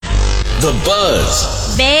The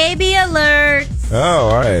Buzz. Baby alert. Oh,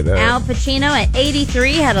 all right. Al Pacino at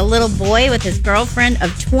 83 had a little boy with his girlfriend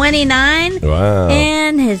of 29. Wow.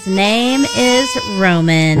 And his name is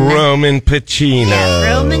Roman. Roman Pacino.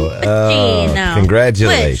 Yeah, Roman Pacino.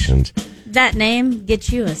 Congratulations. Which, that name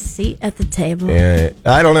gets you a seat at the table.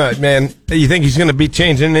 I don't know, man. You think he's going to be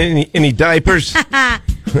changing any diapers?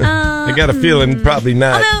 I got a feeling probably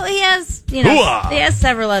not. Although he has, he has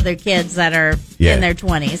several other kids that are in their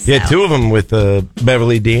 20s. So. Yeah, two of them with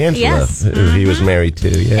Beverly D'Angelo, who he was married to.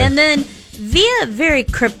 Yeah. And then via very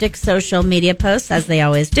cryptic social media posts, as they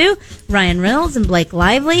always do, Ryan Reynolds and Blake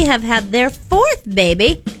Lively have had their fourth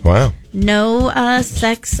baby. Wow. No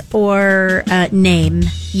sex or name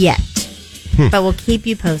yet. But we'll keep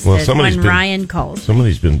you posted when Ryan calls.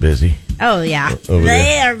 Somebody's been busy. Oh, yeah.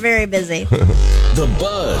 They are very busy. The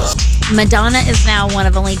Buzz. Madonna is now one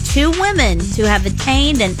of only 2 women to have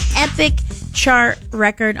attained an epic chart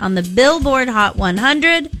record on the Billboard Hot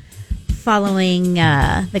 100, following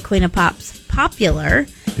the Queen of Pop's Popular,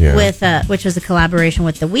 with which was a collaboration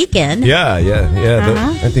with The Weeknd. Yeah.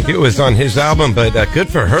 I think it was on his album, but good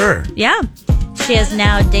for her. Yeah. She has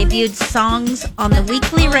now debuted songs on the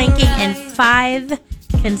weekly ranking in 5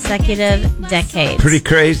 consecutive decades. Pretty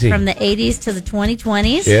crazy. From the 80s to the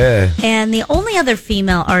 2020s. Yeah. And the only other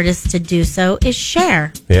female artist to do so is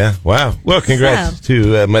Cher. Yeah. Wow. Well, congrats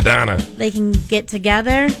to Madonna. They can get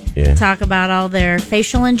together, talk about all their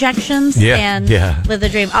facial injections, and live the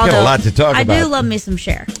dream. Although, got a lot to talk about. I do love me some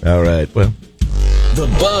Cher. All right. Well. The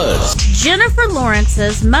Buzz. Jennifer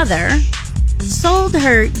Lawrence's mother sold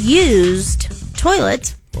her used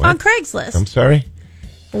toilet on Craigslist. I'm sorry?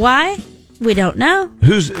 Why? We don't know.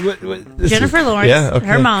 Who's Jennifer Lawrence,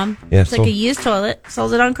 her mom, took a used toilet,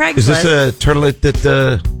 sold it on Craigslist. Is this a turlet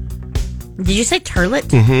that... Did you say turlet?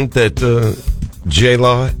 Mm-hmm, that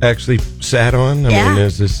J-Law actually sat on? I mean,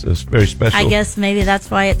 is this very special? I guess maybe that's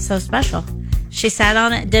why it's so special. She sat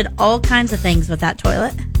on it, did all kinds of things with that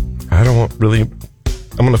toilet. I don't really...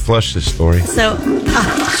 I'm going to flush this story. So...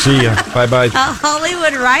 See ya. Bye-bye. A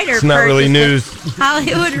Hollywood writer It's not really news.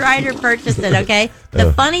 Hollywood writer purchased it, okay?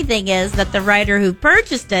 The funny thing is that the writer who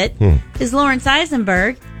purchased it is Lawrence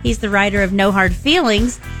Eisenberg. He's the writer of No Hard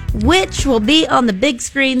Feelings, which will be on the big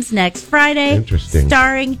screens next Friday. Interesting.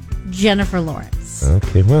 Starring Jennifer Lawrence.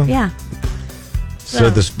 Okay, well. Yeah. So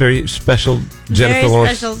this very special Jennifer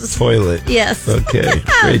Lawrence toilet. Yes. Okay.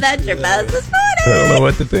 That's your buzz this morning. I don't know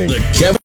what to think.